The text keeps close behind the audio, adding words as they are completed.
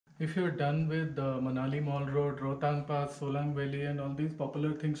If you're done with Manali Mall Road, Rohtang Pass, Solang Valley, and all these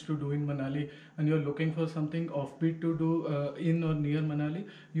popular things to do in Manali, and you're looking for something offbeat to do in or near Manali,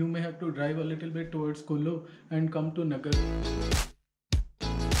 you may have to drive a little bit towards Kullu and come to Naggar.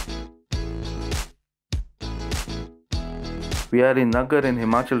 We are in Naggar in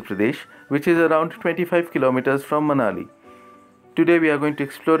Himachal Pradesh, which is around 25 kilometers from Manali. Today we are going to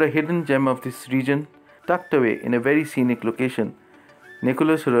explore a hidden gem of this region, tucked away in a very scenic location,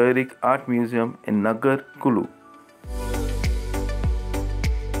 Nicolas Roerich Art Museum in Naggar Kullu.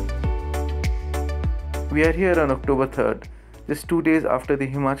 We are here on October 3rd, just 2 days after the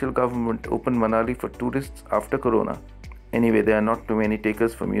Himachal government opened Manali for tourists after Corona. Anyway, there are not too many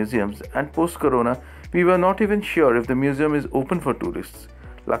takers for museums, and post-Corona, we were not even sure if the museum is open for tourists.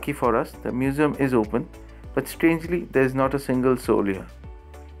 Lucky for us, the museum is open, but strangely, there is not a single soul here.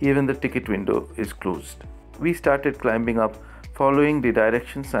 Even the ticket window is closed. We started climbing up, following the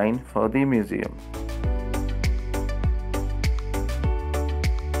direction sign for the museum.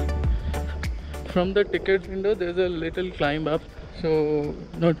 From the ticket window, there's a little climb up, so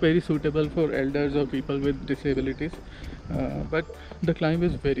not very suitable for elders or people with disabilities. But the climb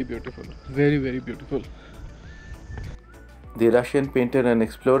is very beautiful, very, very beautiful. The Russian painter and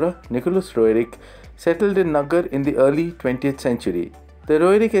explorer Nicholas Roerich settled in Naggar in the early 20th century. The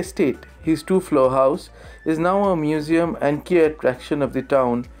Roerich estate, his two-floor house, is now a museum and key attraction of the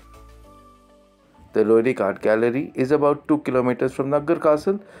town. The Roerich Art Gallery is about 2 kilometers from Naggar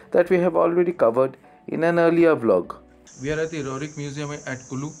Castle that we have already covered in an earlier vlog. We are at the Roerich Museum at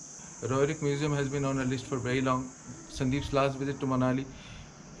Kullu. Roerich Museum has been on a list for very long. Sandeep's last visit to Manali,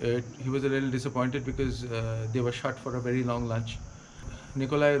 he was a little disappointed because they were shut for a very long lunch.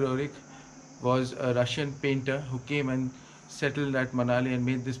 Nicolas Roerich was a Russian painter who came and settled at Manali and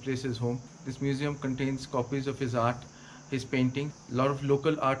made this place his home. This museum contains copies of his art, his painting, a lot of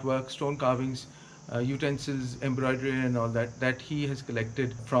local artwork, stone carvings, utensils, embroidery and all that he has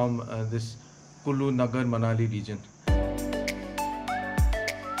collected from this Kullu, Naggar, Manali region.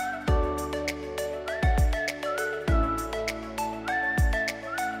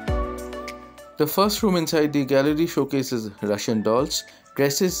 The first room inside the gallery showcases Russian dolls,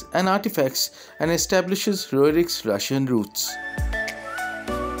 dresses and artifacts and establishes Roerich's Russian roots.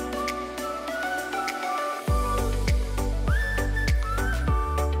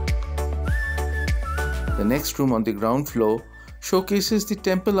 The next room on the ground floor showcases the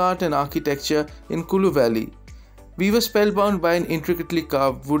temple art and architecture in Kullu Valley. We were spellbound by an intricately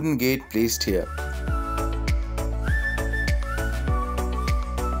carved wooden gate placed here.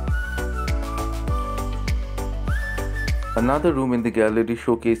 Another room in the gallery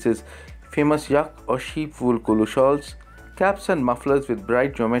showcases famous yak or sheep wool Kullu shawls, caps and mufflers with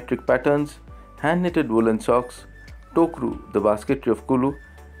bright geometric patterns, hand-knitted woolen socks, tokru, the basketry of Kullu,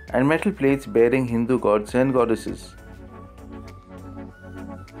 and metal plates bearing Hindu gods and goddesses.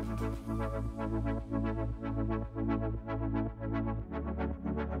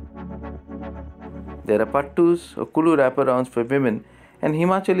 There are pattus or Kullu wraparounds for women and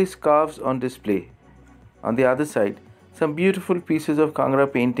Himachali scarves on display. On the other side, some beautiful pieces of Kangra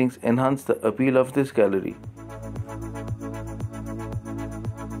paintings enhance the appeal of this gallery.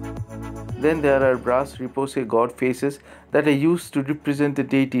 Then there are brass repose god faces that are used to represent the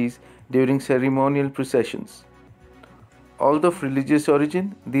deities during ceremonial processions. Although of religious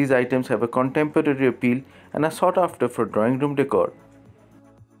origin, these items have a contemporary appeal and are sought after for drawing room decor.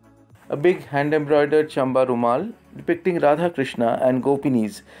 A big hand-embroidered chamba rumal depicting Radha Krishna and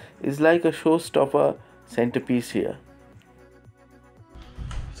Gopinis is like a showstopper centerpiece here.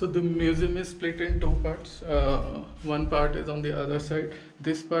 So the museum is split in two parts. One part is on the other side.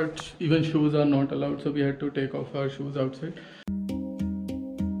 This part, even shoes are not allowed, so we had to take off our shoes outside.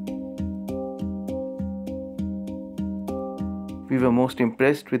 We were most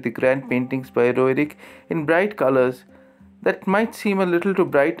impressed with the grand paintings by Roerich in bright colors that might seem a little too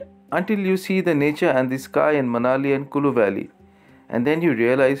bright until you see the nature and the sky in Manali and Kullu Valley, and then you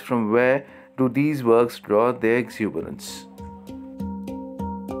realize from where do these works draw their exuberance.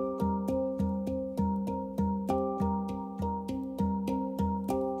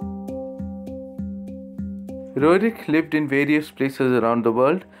 Roerich lived in various places around the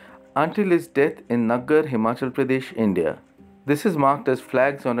world until his death in Naggar, Himachal Pradesh, India. This is marked as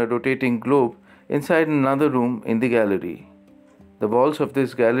flags on a rotating globe inside another room in the gallery. The walls of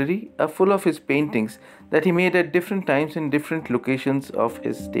this gallery are full of his paintings that he made at different times in different locations of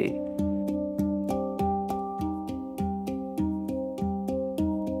his stay.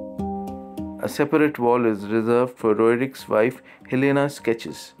 A separate wall is reserved for Roerich's wife Helena's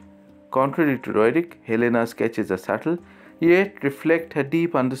sketches. Contrary to Roerich, Helena's sketches are subtle, yet reflect her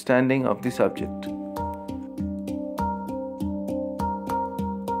deep understanding of the subject.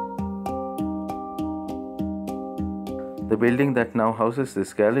 The building that now houses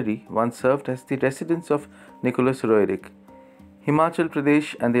this gallery once served as the residence of Nicholas Roerich. Himachal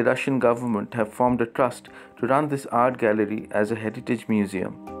Pradesh and the Russian government have formed a trust to run this art gallery as a heritage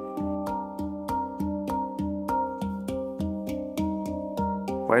museum.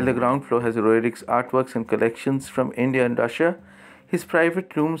 While the ground floor has Roerich's artworks and collections from India and Russia, his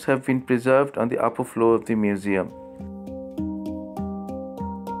private rooms have been preserved on the upper floor of the museum.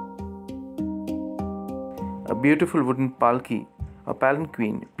 A beautiful wooden palki, or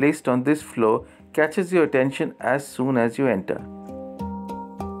palanquin, placed on this floor catches your attention as soon as you enter.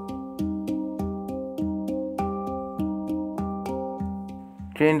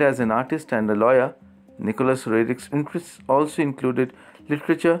 Trained as an artist and a lawyer, Nicholas Roerich's interests also included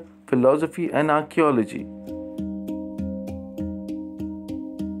literature, philosophy, and archaeology.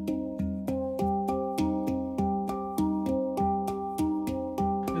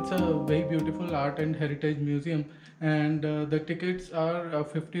 It's a very beautiful art and heritage museum, and the tickets are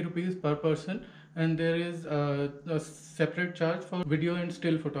 50 rupees per person, and there is a separate charge for video and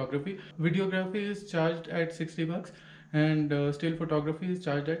still photography. Videography is charged at 60 bucks and still photography is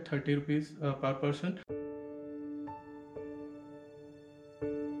charged at 30 rupees per person.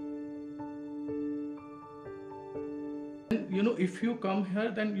 You know, if you come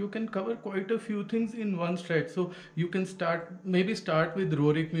here, then you can cover quite a few things in one stretch. So you can start with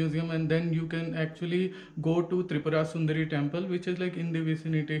Roerich Museum, and then you can actually go to Tripura Sundari Temple, which is like in the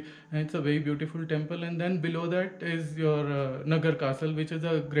vicinity, and it's a very beautiful temple. And then below that is your Naggar Castle, which is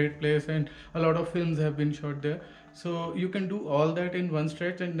a great place, and a lot of films have been shot there. So you can do all that in one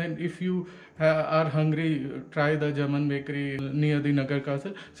stretch, and then if you are hungry, try the German bakery near the Naggar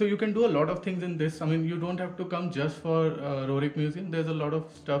Castle. So you can do a lot of things in this. I mean, you don't have to come just for Roerich Museum. There's a lot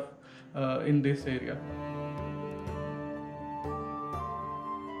of stuff in this area.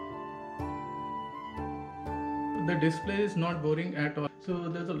 The display is not boring at all. So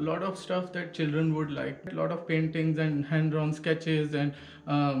there's a lot of stuff that children would like. A lot of paintings and hand-drawn sketches and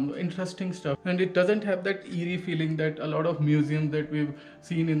interesting stuff. And it doesn't have that eerie feeling that a lot of museums that we've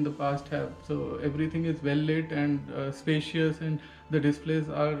seen in the past have. So everything is well lit and spacious, and the displays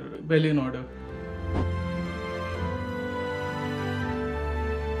are well in order.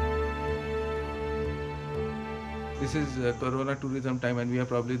 This is Corona tourism time, and we are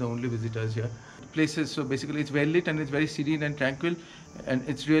probably the only visitors here. Places, so basically it's well lit and it's very serene and tranquil, and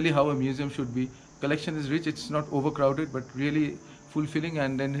it's really how a museum should be. Collection is rich, it's not overcrowded, but really fulfilling,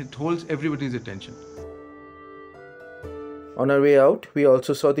 and then it holds everybody's attention. On our way out, we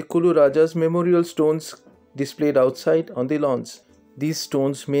also saw the Kullu Raja's memorial stones displayed outside on the lawns. These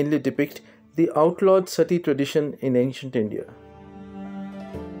stones mainly depict the outlawed sati tradition in ancient India.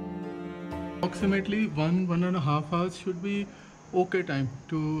 Approximately 1.5 hours should be okay time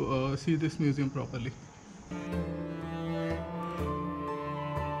to see this museum properly.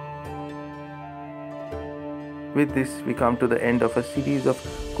 With this, we come to the end of a series of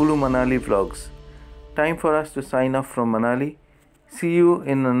Kullu Manali vlogs. Time for us to sign off from Manali. See you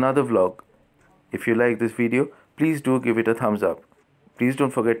in another vlog. If you like this video, please do give it a thumbs up. Please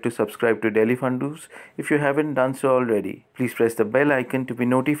don't forget to subscribe to Delhi Fundus if you haven't done so already. Please press the bell icon to be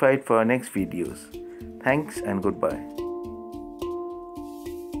notified for our next videos. Thanks and goodbye.